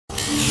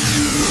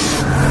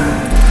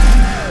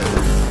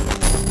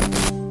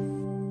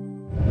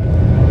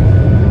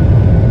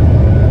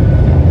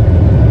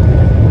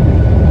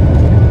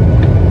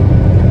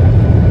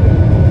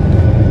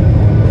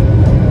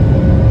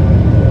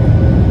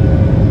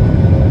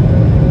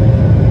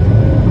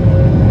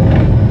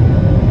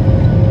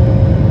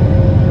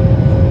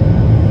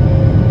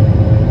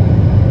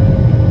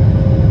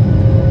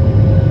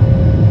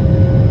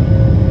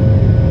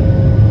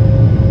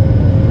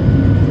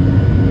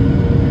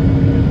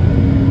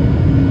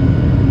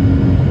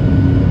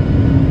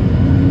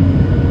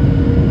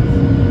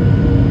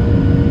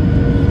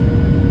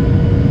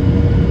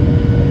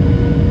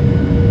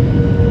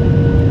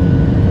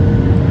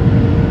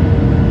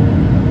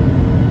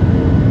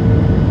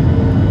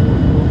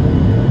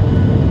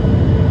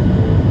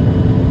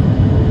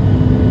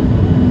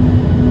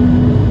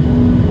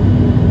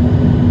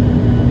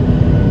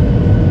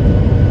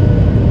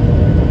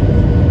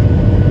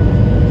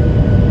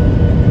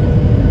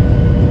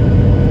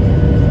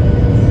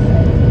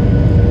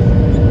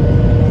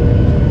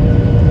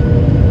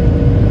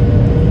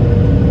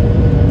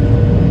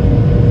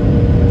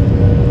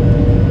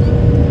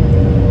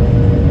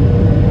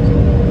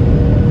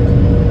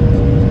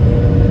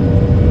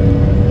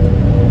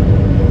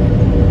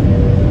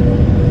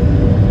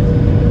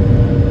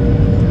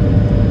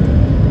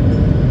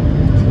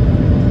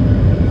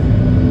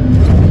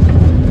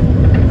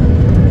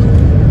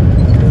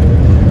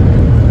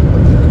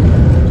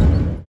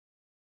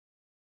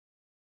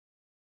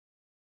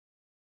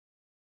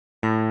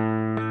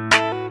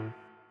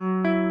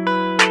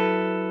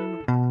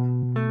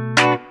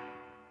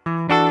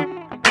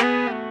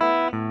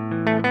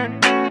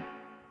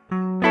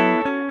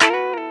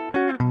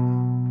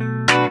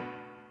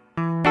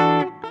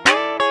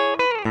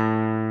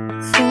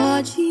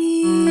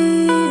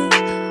Fode,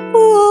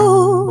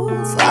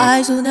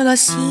 faz o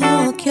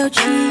negocinho que eu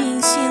te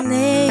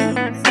ensinei.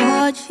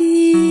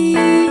 Fode,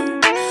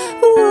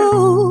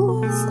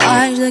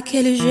 faz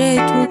daquele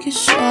jeito que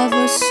só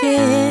você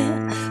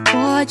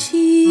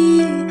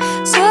pode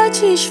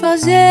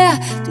satisfazer.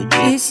 Tu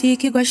disse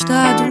que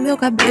gosta do meu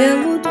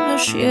cabelo, do meu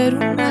cheiro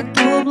na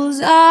tua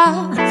blusa.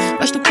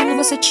 Gosto quando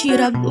você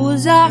tira a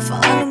blusa,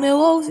 fala no meu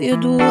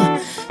ouvido,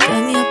 tu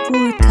é minha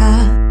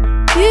puta.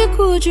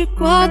 Fico de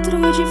quatro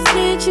de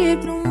frente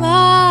pro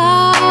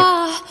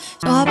mar,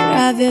 só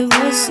pra ver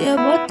você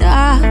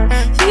botar.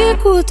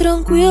 Fico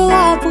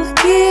tranquila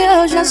porque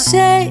eu já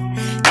sei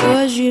que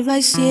hoje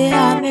vai ser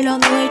a melhor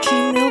noite,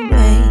 meu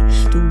bem.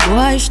 Tu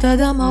gosta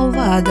da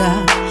malvada,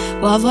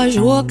 com a voz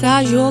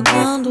rouca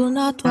jogando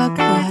na tua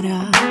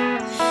cara.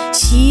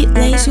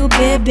 Silêncio,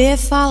 bebê,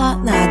 fala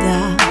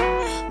nada,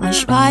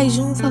 mas faz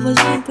um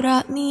favorzinho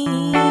pra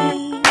mim.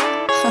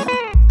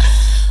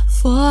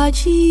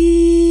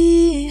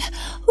 Fode,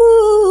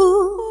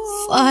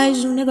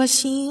 faz um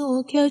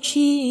negocinho que eu te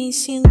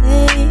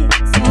ensinei.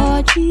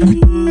 Fode,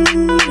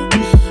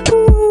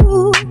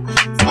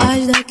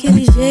 faz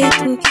daquele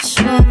jeito que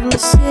só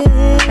você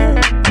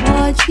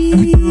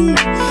pode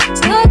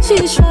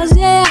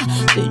satisfazer.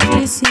 Tu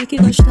disse que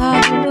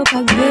gostava do meu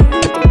cabelo,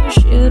 do meu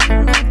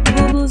cheiro na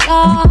tua blusa.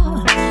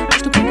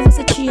 Gosto quando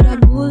você tira a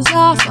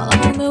blusa, fala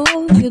no meu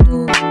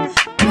ouvido,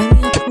 é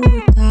minha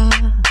puta.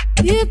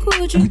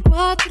 Fico de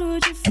quatro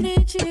de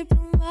frente pro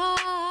mar.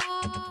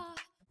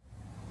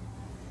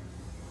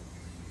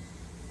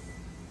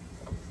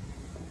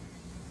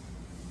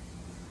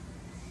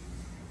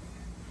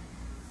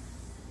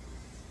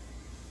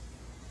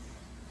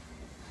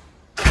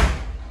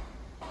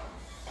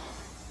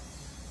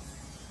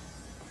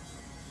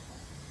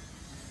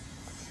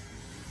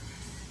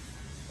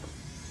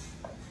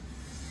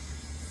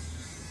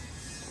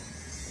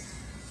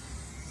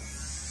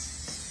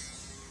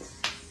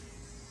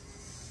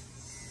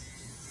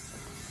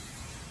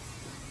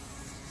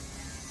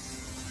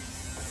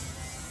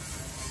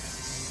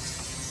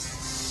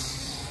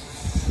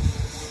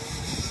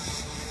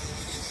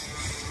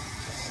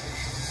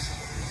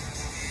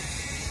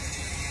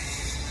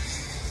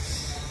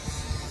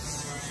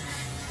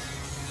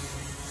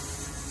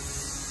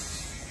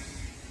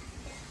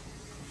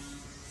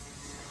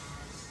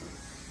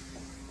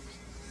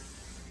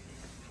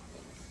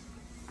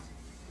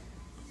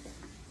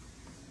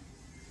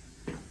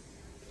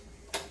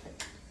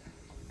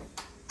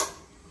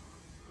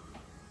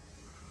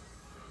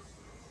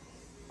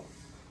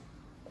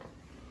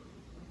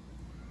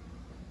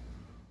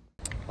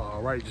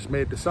 All right, just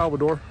made it to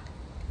Salvador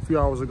a few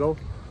hours ago.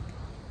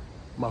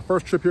 My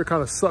first trip here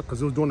kind of sucked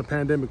because it was during the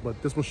pandemic,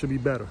 but this one should be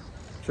better.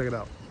 Check it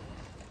out.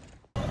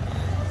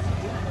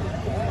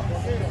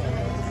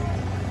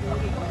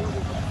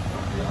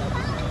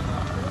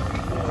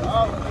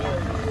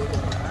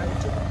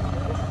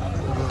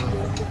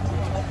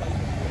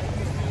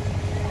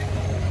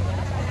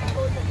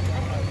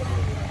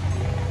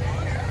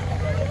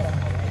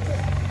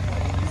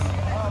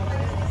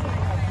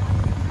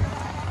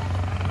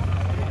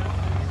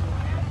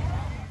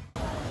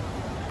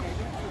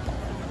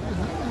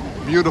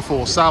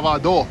 Beautiful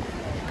Salvador.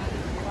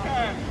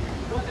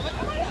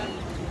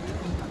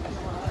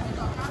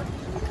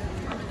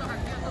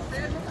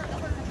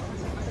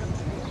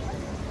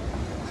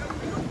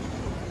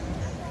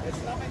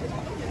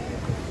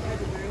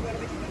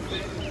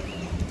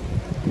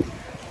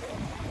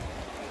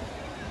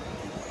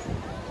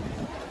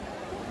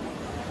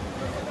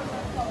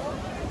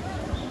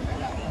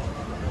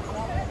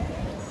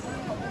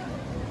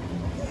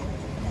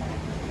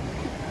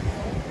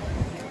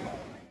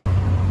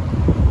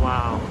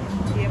 Wow.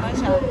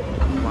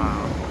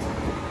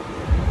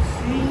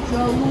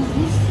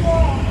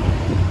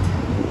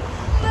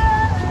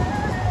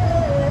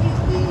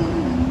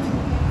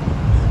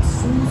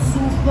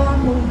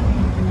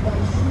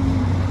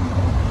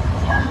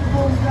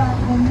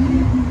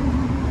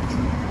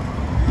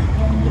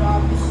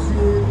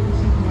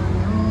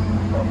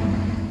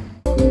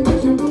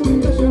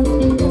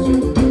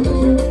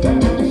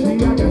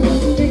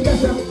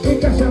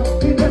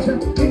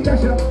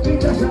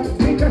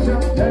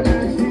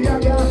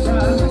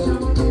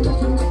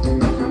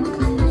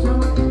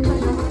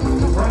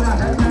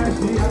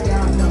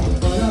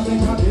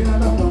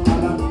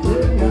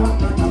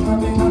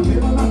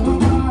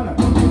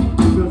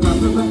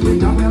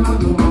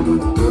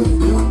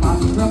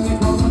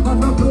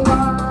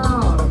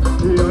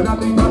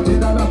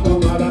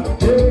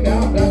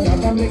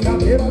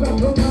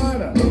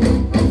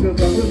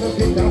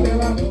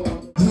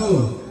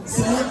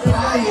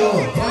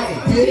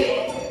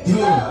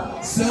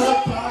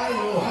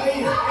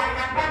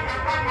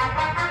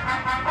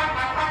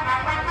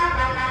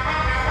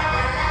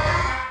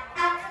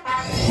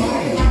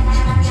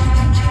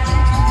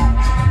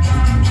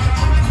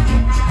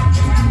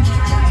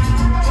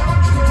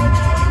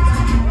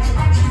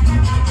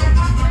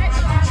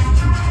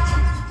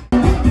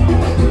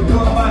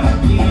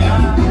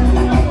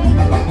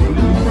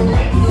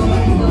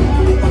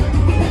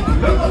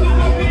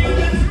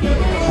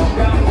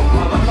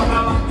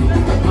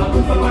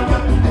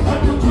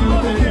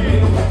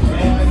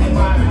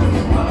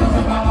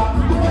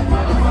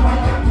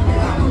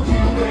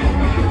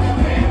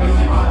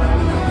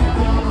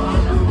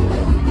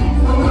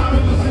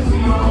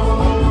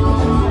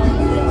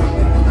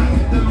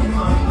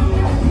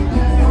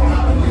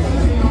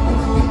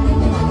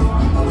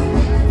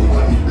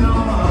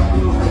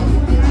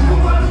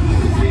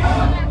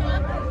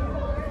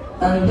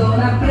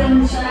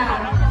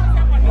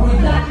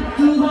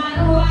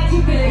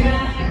 te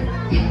pegar.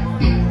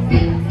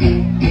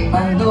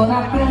 Andou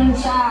na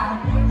prancha,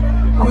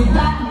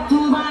 cuidado,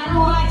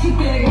 tubarão vai te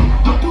pegar.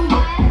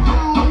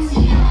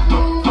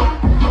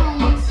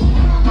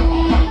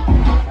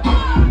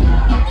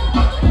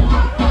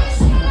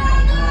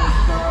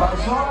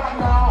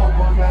 Apaixonado,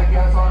 porque aqui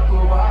é só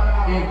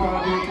tubarão.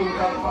 Enquanto tu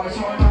tá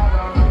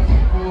apaixonada, não te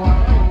empurra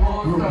pro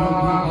outro.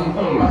 Apaixonado,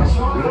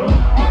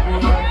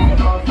 porque aqui é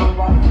só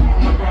tubarão.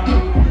 Enquanto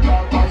tu tá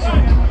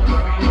apaixonada.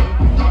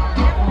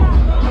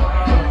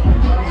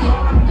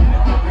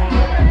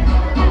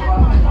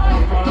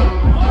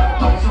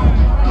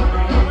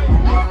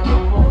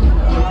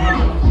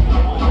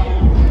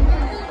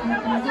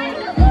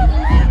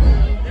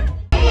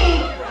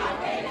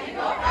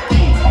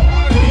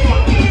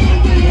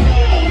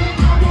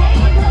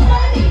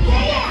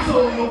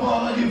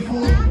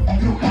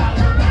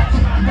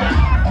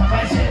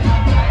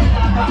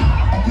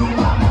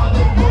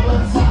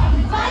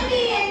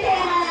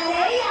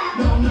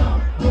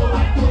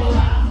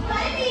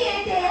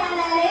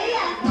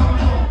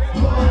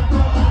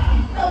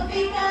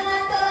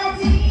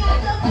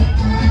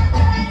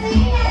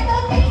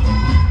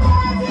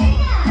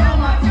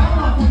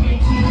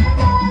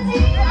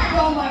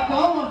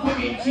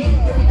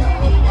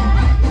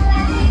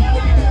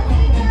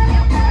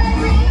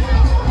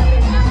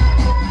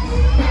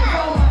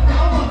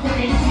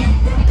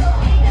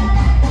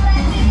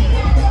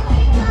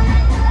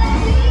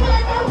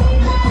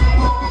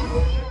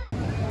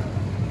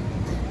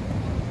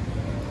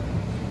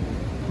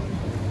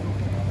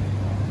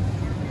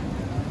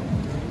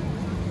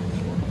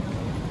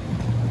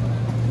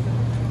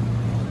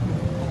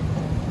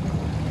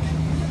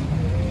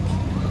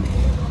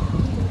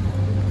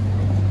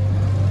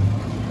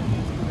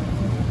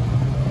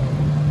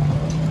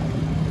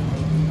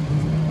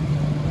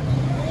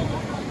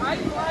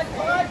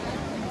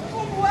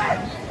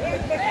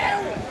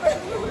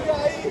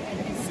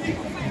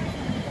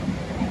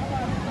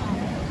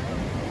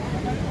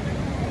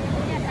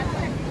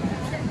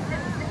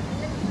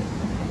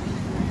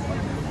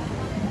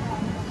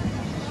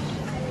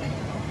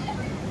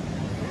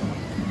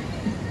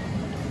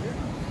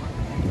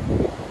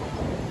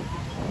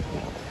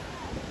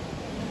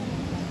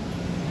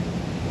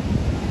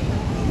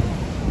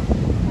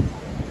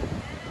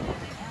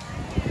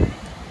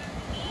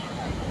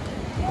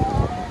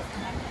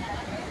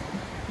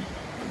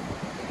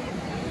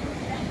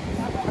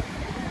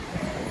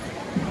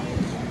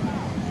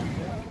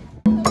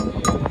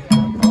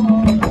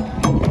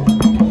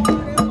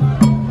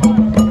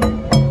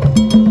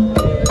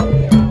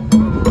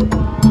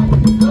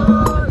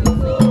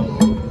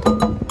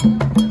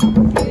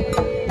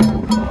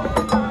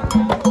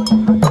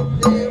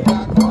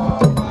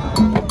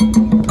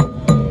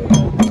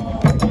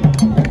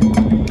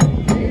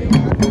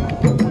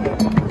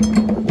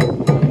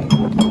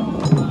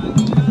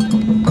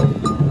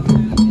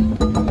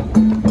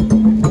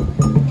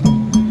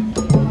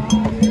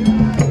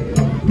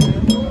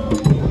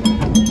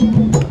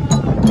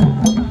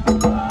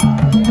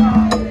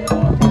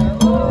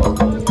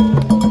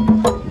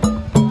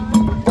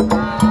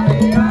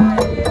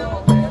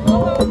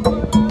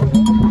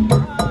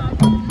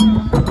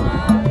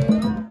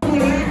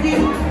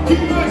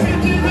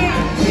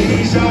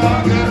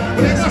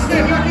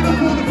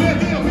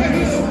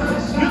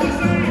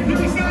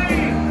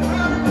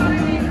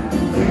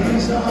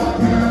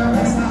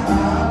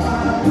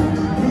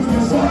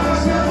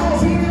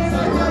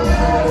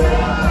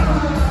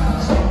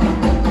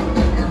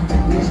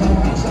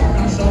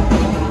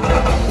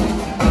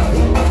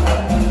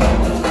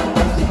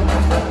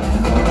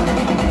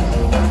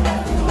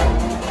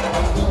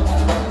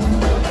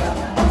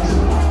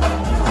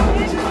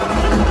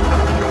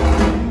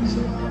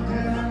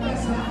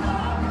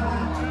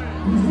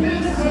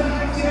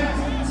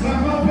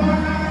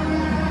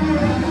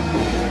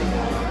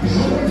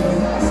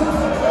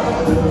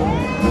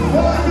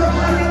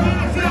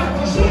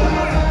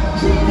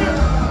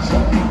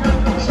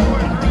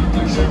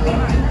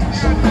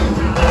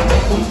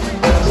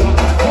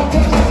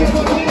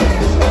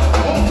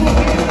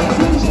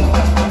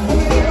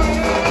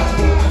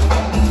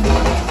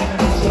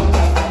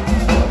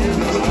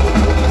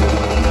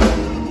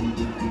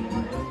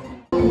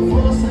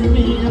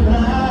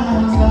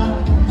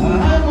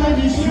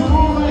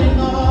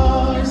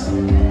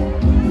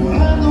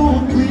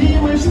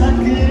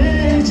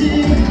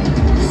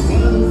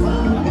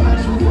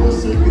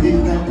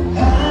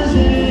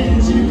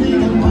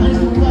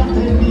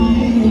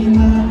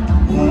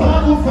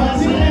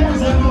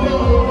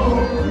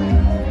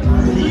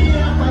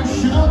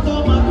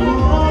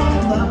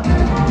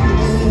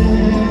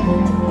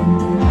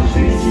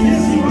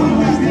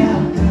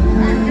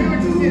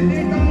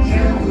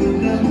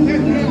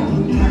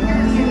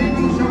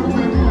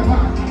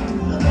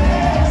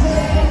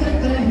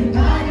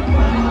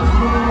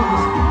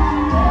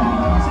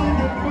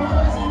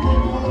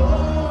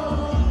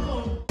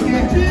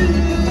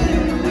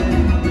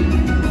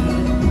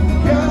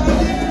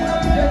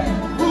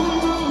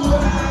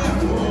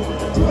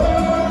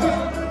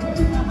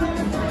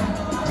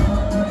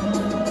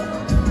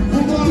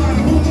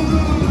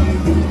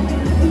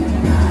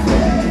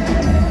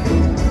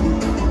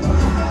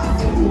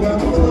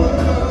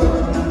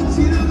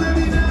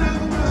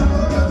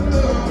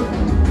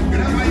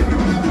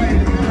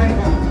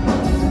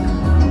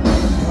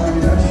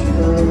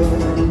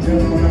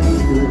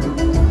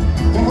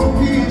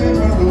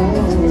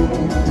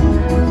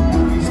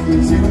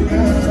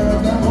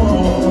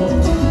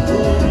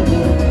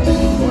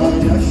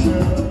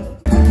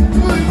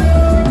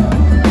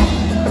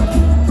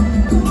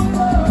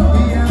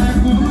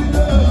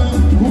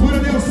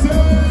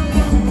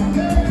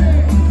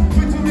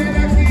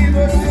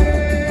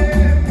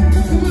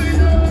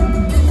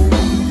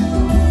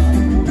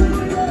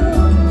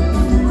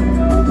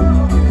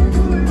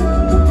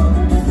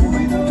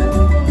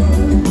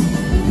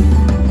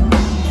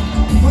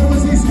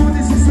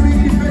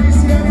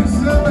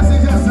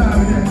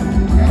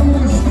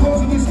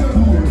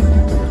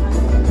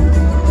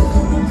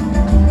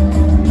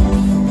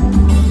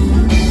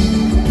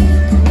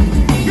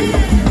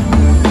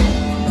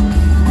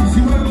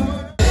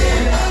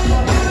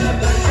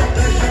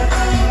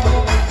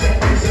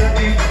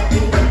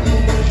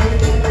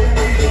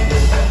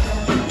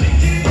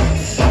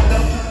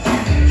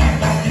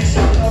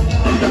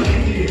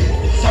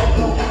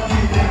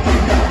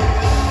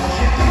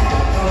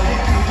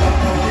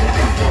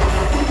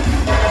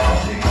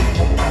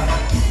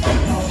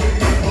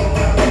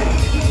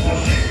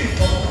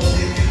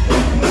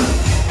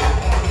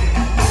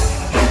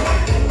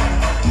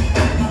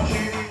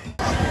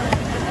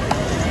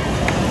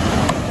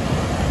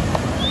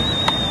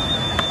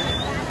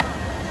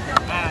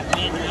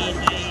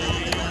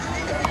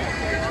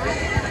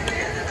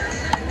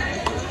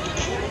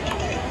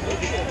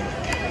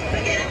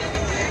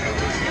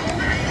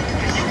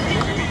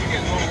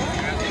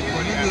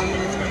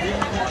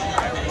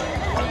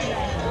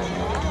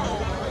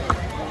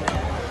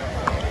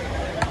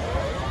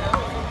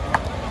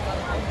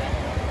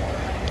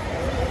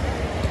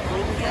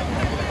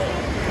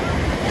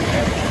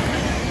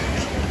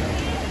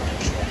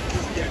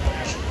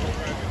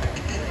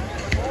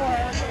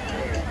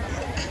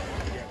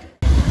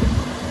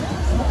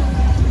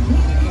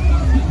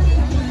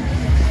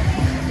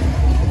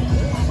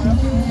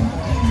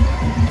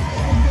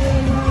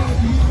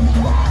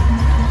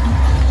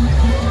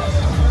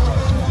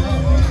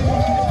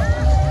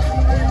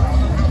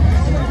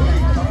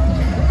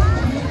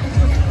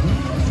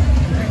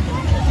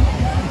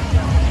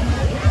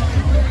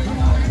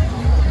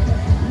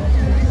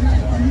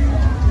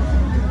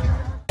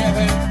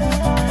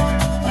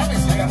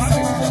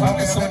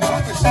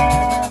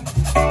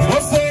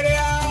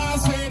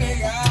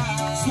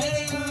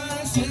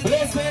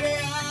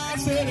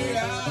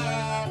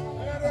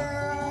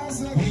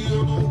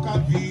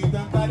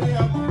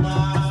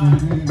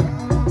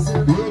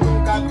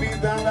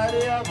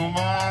 no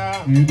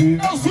mar.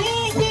 Eu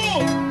subo!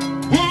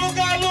 O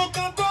galo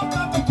cantou,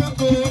 cantou,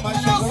 cantou. Mas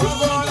chegou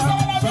agora,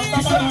 Santa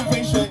Maria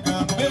vem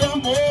chegando, meu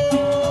amor.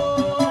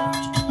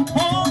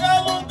 O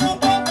galo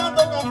cantou,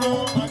 cantou,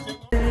 cantou. Mas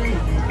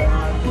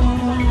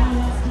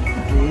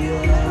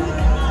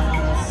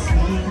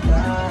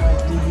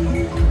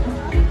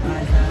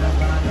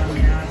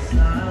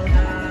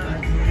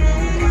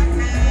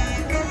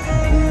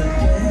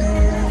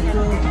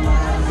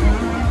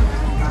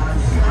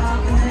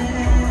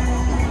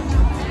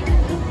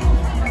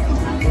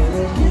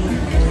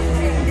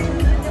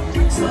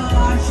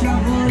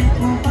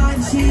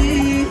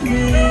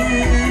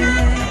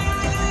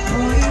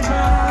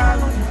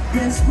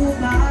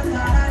desculpa a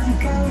cara de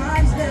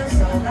falar, deu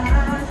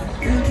saudade.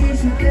 Eu te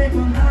chutei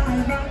quando a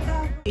raiva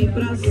e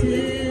pra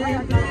sempre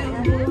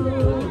eu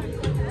vou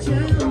te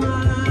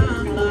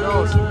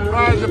amar.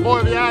 Surprise,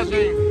 boa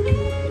viagem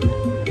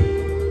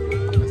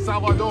em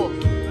Salvador.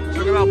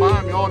 Chega na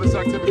Bahia, all this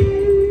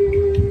activity.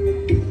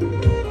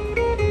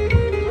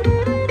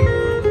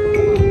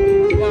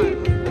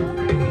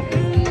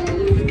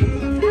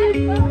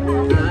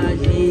 A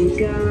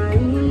gente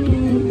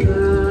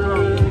ainda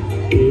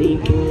tem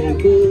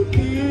pouco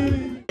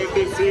tempo.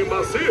 em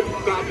cima, sim,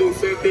 cabo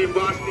senta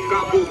embaixo,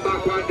 cabo tá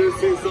com a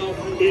decisão,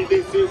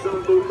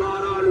 indecisão do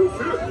caralho,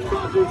 sim,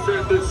 cabo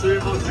senta em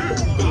cima, sim,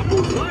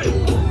 cabo vai,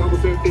 cabo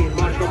senta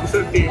embaixo, cabo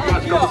senta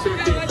embaixo, cabo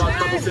senta embaixo,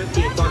 cabo senta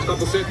embaixo,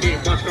 cabo senta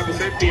embaixo, cabo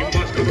senta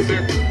embaixo, cabo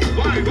senta,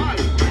 vai, vai,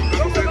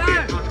 cabo senta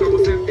embaixo, cabo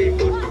senta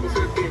embaixo, cabo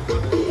senta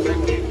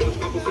embaixo,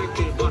 cabo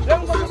senta embaixo,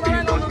 cabo senta embaixo,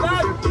 cabo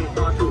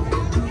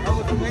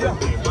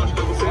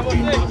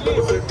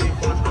senta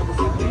embaixo,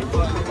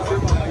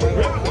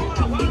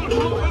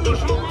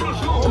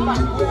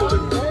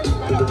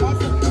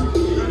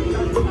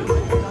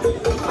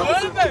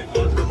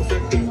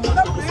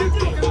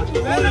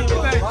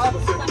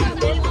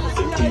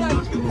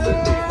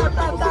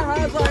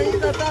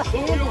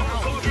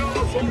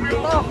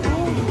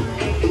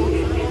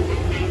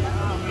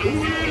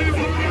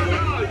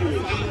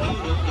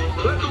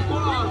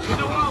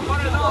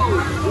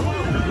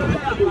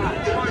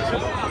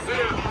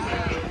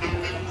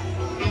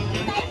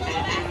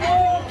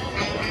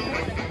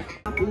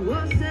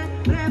 Você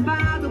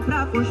preparado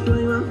pra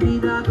construir uma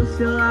vida do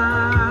seu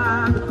lado.